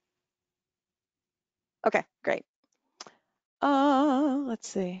 Yeah. Okay, great. Let's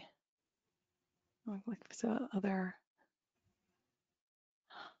see. So other.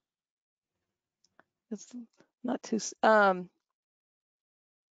 It's not too.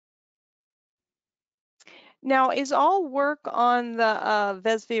 Now, is all work on the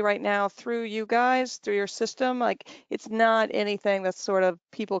VES-V right now through you guys, through your system? Like, it's not anything that sort of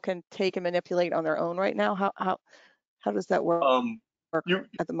people can take and manipulate on their own right now. How does that work You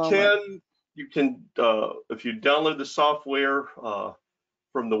at the moment? can if you download the software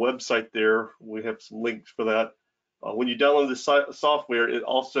from the website there, we have some links for that. When you download the software, it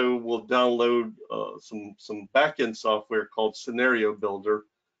also will download some backend software called Scenario Builder.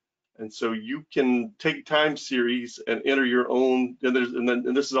 And so you can take time series and enter your own,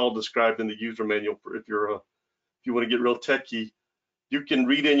 and this is all described in the user manual. If you want to get real techy, you can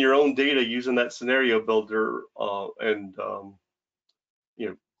read in your own data using that Scenario Builder and you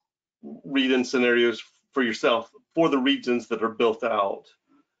know, read in scenarios for yourself for the regions that are built out.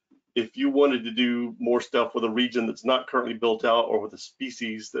 If you wanted to do more stuff with a region that's not currently built out or with a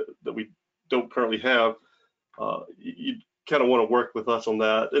species that we don't currently have, you kind of want to work with us on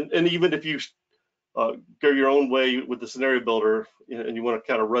that. And even if you go your own way with the Scenario Builder and you want to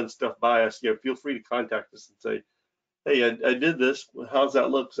kind of run stuff by us, you know, feel free to contact us and say, hey, I did this. How's that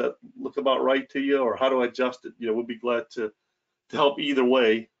look? Does that look about right to you? Or how do I adjust it? You know, we'll be glad to help either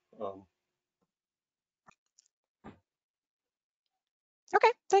way.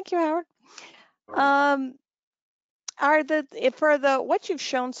 Okay, thank you, Howard. Right. For what you've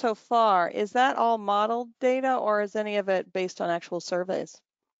shown so far, is that all modeled data or is any of it based on actual surveys?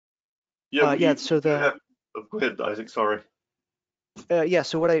 Yeah, Yeah, so go ahead, Isaac, sorry.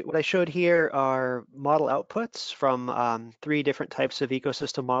 So what I showed here are model outputs from 3 different types of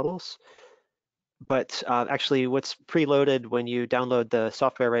ecosystem models. But actually what's preloaded when you download the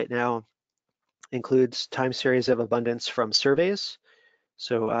software right now includes time series of abundance from surveys.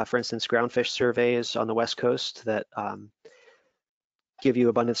 So for instance, groundfish surveys on the West Coast that give you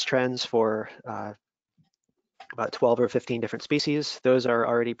abundance trends for about 12 or 15 different species. Those are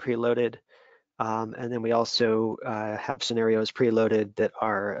already preloaded. And then we also have scenarios preloaded that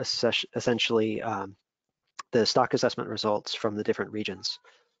are essentially the stock assessment results from the different regions.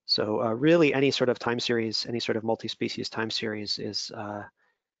 So really any sort of time series, any sort of multi-species time series is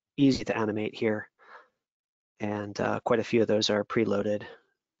easy to animate here. And quite a few of those are preloaded.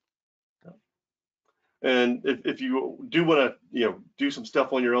 And if you do want to, do some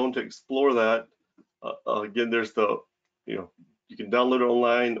stuff on your own to explore that, again, there's the, you can download it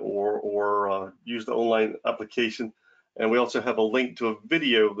online or use the online application. And we also have a link to a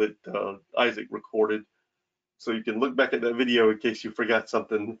video that Isaac recorded. So you can look back at that video in case you forgot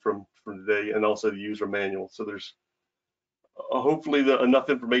something from today, and also the user manual. So there's hopefully enough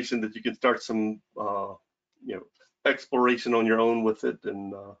information that you can start some, exploration on your own with it.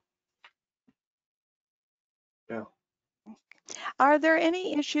 And yeah. Are there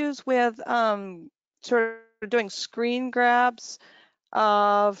any issues with sort of doing screen grabs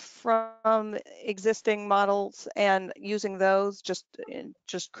from existing models and using those, just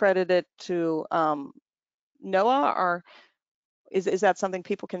credit it to NOAA, or is that something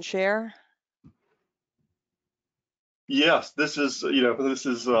people can share? Yes, this is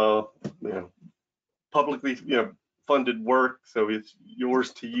publicly funded work, so it's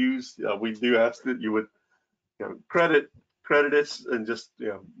yours to use. We do ask that you would credit us and just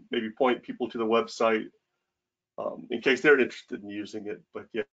maybe point people to the website in case they're interested in using it. But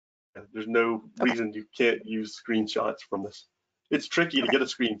yeah, there's no reason you can't use screenshots from this. It's tricky to get a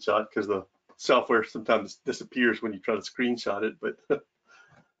screenshot because the software sometimes disappears when you try to screenshot it, but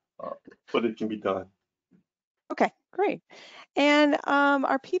it can be done. Okay, great. And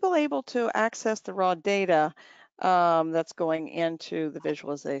are people able to access the raw data that's going into the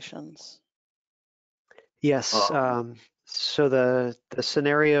visualizations? Yes. So the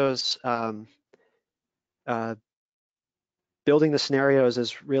scenarios, building the scenarios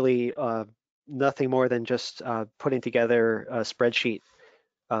is really nothing more than just putting together a spreadsheet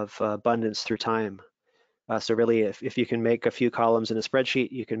of abundance through time. So really, if you can make a few columns in a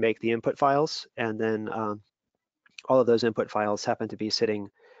spreadsheet, you can make the input files, and then all of those input files happen to be sitting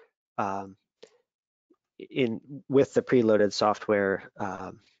with the preloaded software,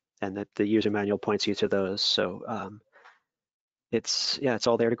 and that the user manual points you to those. So it's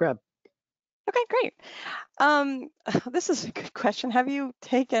all there to grab. Okay, great. This is a good question. Have you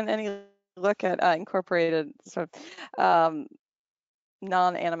taken any look at incorporated sort of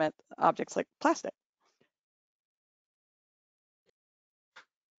non-animate objects like plastic?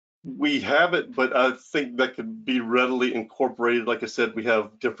 We have it, but I think that could be readily incorporated. Like I said, we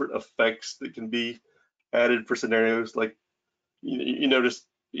have different effects that can be added for scenarios. Like you noticed,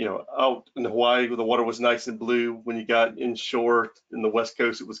 out in Hawaii where the water was nice and blue. When you got inshore in the West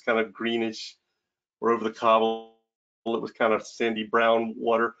Coast, it was kind of greenish, or over the Cabo, it was kind of sandy brown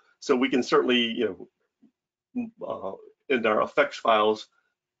water. So we can certainly, in our effects files,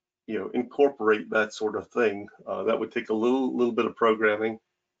 incorporate that sort of thing. That would take a little bit of programming,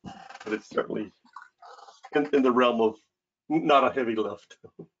 but it's certainly in the realm of not a heavy lift.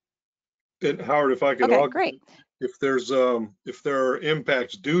 And Howard, if I could Okay, great. if there are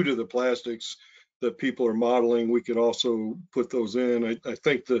impacts due to the plastics that people are modeling, we could also put those in. I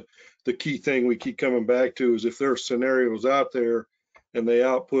think the key thing we keep coming back to is if there are scenarios out there and they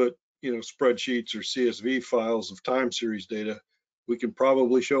output, spreadsheets or CSV files of time series data, we can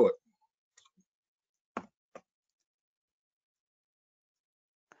probably show it.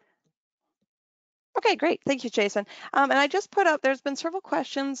 Okay, great. Thank you, Jason. And I just put up, there's been several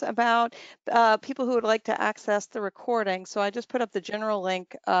questions about people who would like to access the recording. So I just put up the general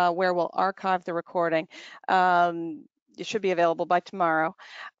link where we'll archive the recording. It should be available by tomorrow.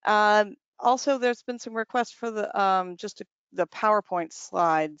 Also, there's been some requests for the the PowerPoint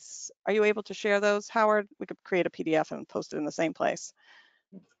slides. Are you able to share those, Howard? We could create a PDF and post it in the same place.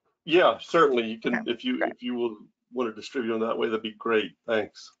 Yeah, certainly. You can, Okay, if you will want to distribute them that way, that'd be great.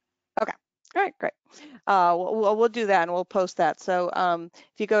 Thanks. Okay. All right, great. We'll do that and we'll post that. So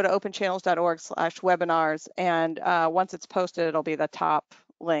if you go to openchannels.org/webinars, and once it's posted, it'll be the top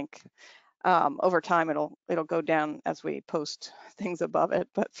link. Over time, it'll go down as we post things above it,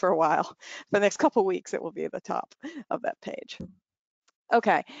 but for a while, for the next couple weeks, it will be at the top of that page.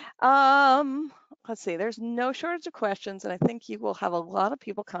 Okay. Let's see. There's no shortage of questions, and I think you will have a lot of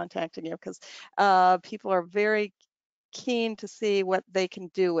people contacting you because people are very keen to see what they can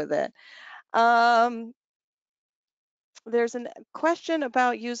do with it. There's a question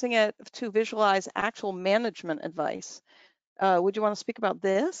about using it to visualize actual management advice. Would you want to speak about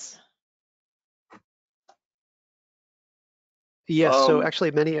this? Yes, so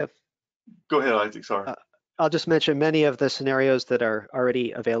actually many of... Go ahead, Isaac, sorry. I'll just mention many of the scenarios that are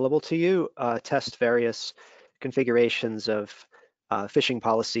already available to you test various configurations of fishing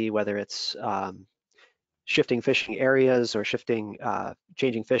policy, whether it's shifting fishing areas or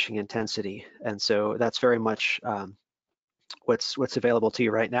changing fishing intensity. And so that's very much what's available to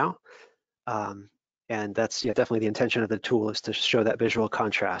you right now. And that's definitely the intention of the tool, is to show that visual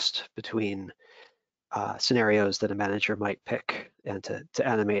contrast between scenarios that a manager might pick, and to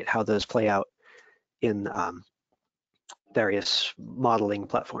animate how those play out in various modeling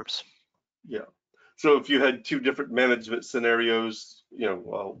platforms. Yeah. So if you had two different management scenarios,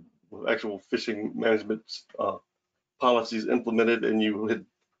 actual fishing management policies implemented, and you had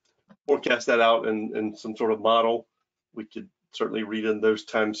forecast that out in some sort of model, we could certainly read in those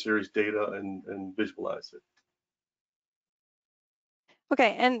time series data and visualize it.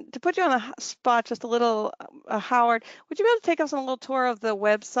 Okay, and to put you on the spot just a little, Howard, would you be able to take us on a little tour of the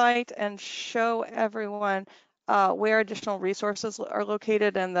website and show everyone where additional resources are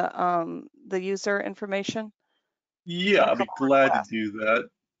located and the user information? Yeah, I'd be glad to do that.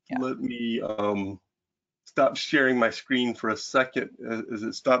 Yeah. Let me stop sharing my screen for a second. Is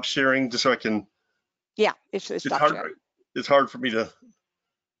it stop sharing, just so I can? Yeah, it should stop sharing. It's hard for me to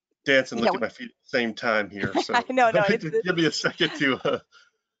dance and look Yeah, at my feet at the same time here. So no, give me a second to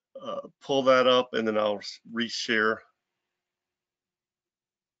pull that up, and then I'll reshare.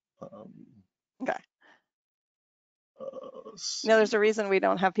 Okay. No, there's a reason we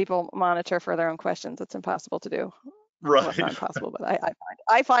don't have people monitor for their own questions. It's impossible to do. Right. Well, it's not impossible, but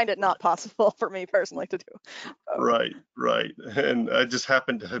I find it not possible for me personally to do. So. Right. And I just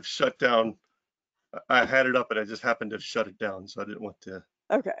happened to have shut down. I had it up, and I just happened to have shut it down. So I didn't want to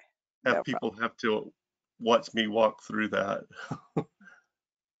have people have to watch me walk through that.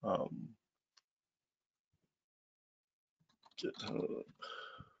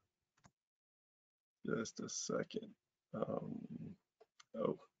 Just a second.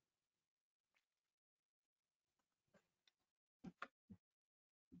 Oh.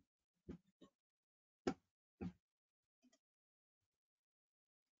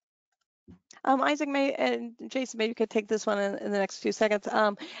 Isaac and Jason, maybe you could take this one in the next few seconds.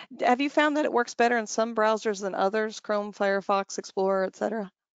 Have you found that it works better in some browsers than others? Chrome, Firefox, Explorer,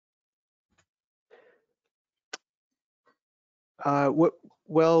 etc.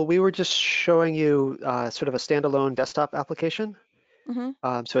 Well, we were just showing you sort of a standalone desktop application.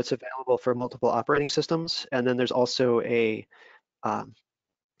 Mm-hmm. So it's available for multiple operating systems, and then there's also a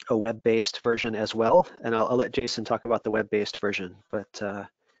web-based version as well. And I'll let Jason talk about the web-based version. But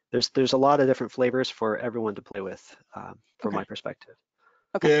there's a lot of different flavors for everyone to play with, from my perspective.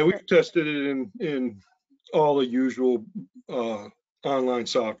 Okay. Yeah, we've tested it in all the usual online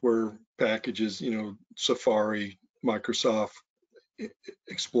software packages, Safari, Microsoft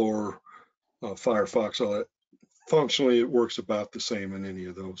Explorer, Firefox, all that. Functionally, it works about the same in any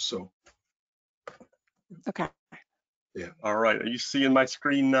of those. So. Okay. Yeah. All right. Are you seeing my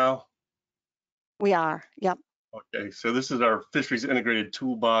screen now? We are. Yep. Okay. So this is our fisheries integrated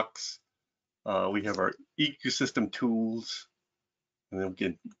toolbox. We have our ecosystem tools, and then we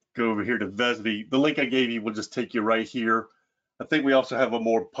can go over here to VES-V. The link I gave you will just take you right here. I think we also have a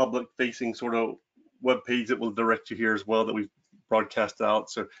more public-facing sort of web page that will direct you here as well, that we've broadcast out.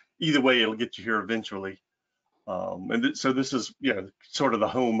 So either way, it'll get you here eventually. So this is sort of the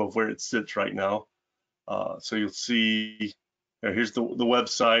home of where it sits right now. So you'll see, here's the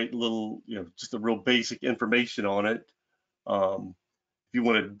website, little, just a real basic information on it. If you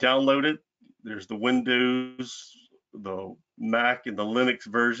want to download it, there's the Windows, the Mac, and the Linux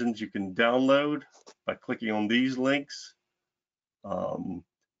versions you can download by clicking on these links.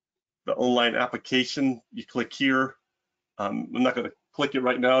 The online application, you click here. I'm not going to click it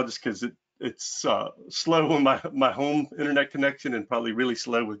right now just because it's slow on my home internet connection, and probably really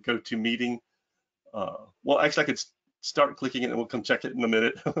slow with GoToMeeting. Well, actually, I could start clicking it, and we'll come check it in a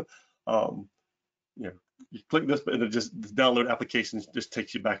minute. You click this, and the download applications just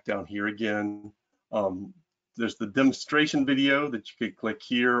takes you back down here again. There's the demonstration video that you could click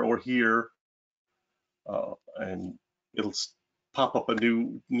here or here, and it'll pop up a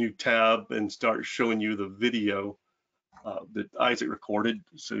new tab and start showing you the video that Isaac recorded.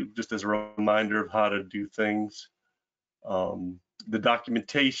 So just as a reminder of how to do things. The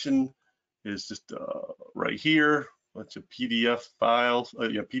documentation is just right here. Bunch of PDF files,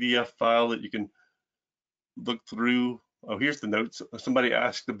 PDF file that you can look through. Oh, here's the notes. Somebody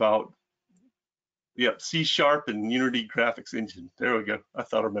asked about, C# and Unity graphics engine. There we go. I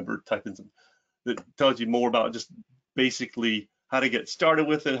thought I remembered typing some. That tells you more about just basically how to get started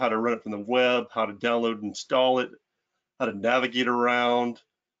with it, how to run it from the web, how to download and install it, how to navigate around,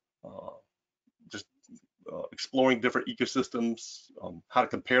 just exploring different ecosystems, how to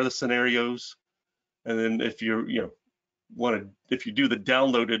compare the scenarios. And then if you're, if you do the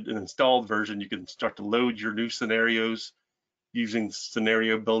downloaded and installed version, you can start to load your new scenarios using the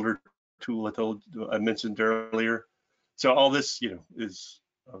scenario builder tool I mentioned earlier. So all this, is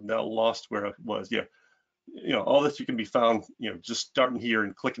now lost where it was. Yeah, all this can be found, just starting here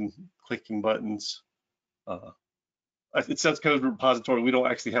and clicking buttons. It says code repository. We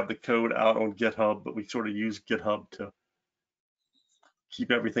don't actually have the code out on GitHub, but we sort of use GitHub to keep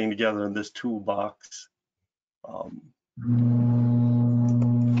everything together in this toolbox. And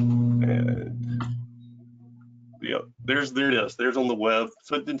yeah, there it is. There's on the web.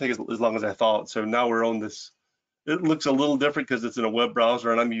 So it didn't take as long as I thought. So now we're on this. It looks a little different because it's in a web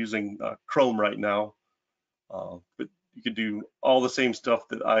browser, and I'm using Chrome right now. But you could do all the same stuff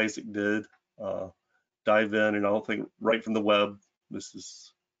that Isaac did. Dive in and all thing right from the web. This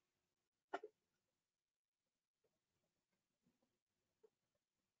is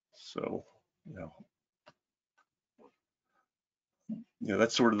so,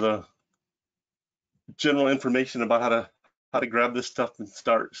 that's sort of the general information about how to grab this stuff and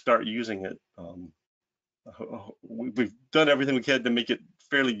start using it. We've done everything we can to make it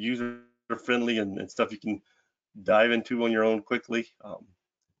fairly user friendly and stuff you can dive into on your own quickly.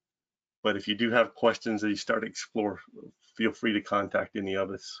 But if you do have questions that you start to explore, feel free to contact any of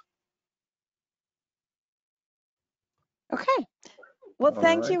us. Okay. Well,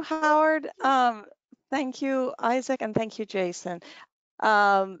 thank right. you, Howard. Thank you, Isaac, and thank you, Jason.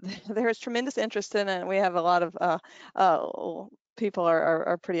 There is tremendous interest in it, and we have a lot of people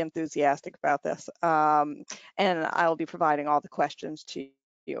are pretty enthusiastic about this. And I will be providing all the questions to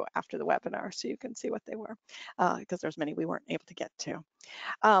you after the webinar so you can see what they were, because there's many we weren't able to get to.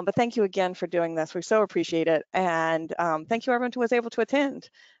 But thank you again for doing this. We so appreciate it. And thank you everyone who was able to attend.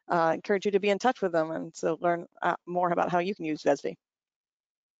 Encourage you to be in touch with them and to learn more about how you can use VES-V.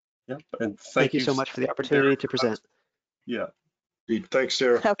 Yep, and Thank you so much for the opportunity to present. Yeah. Thanks,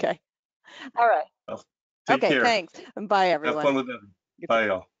 Sarah. Okay. All right. Take okay, care. thanks. And bye, everyone. Have fun with them. Bye,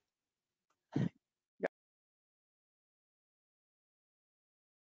 y'all.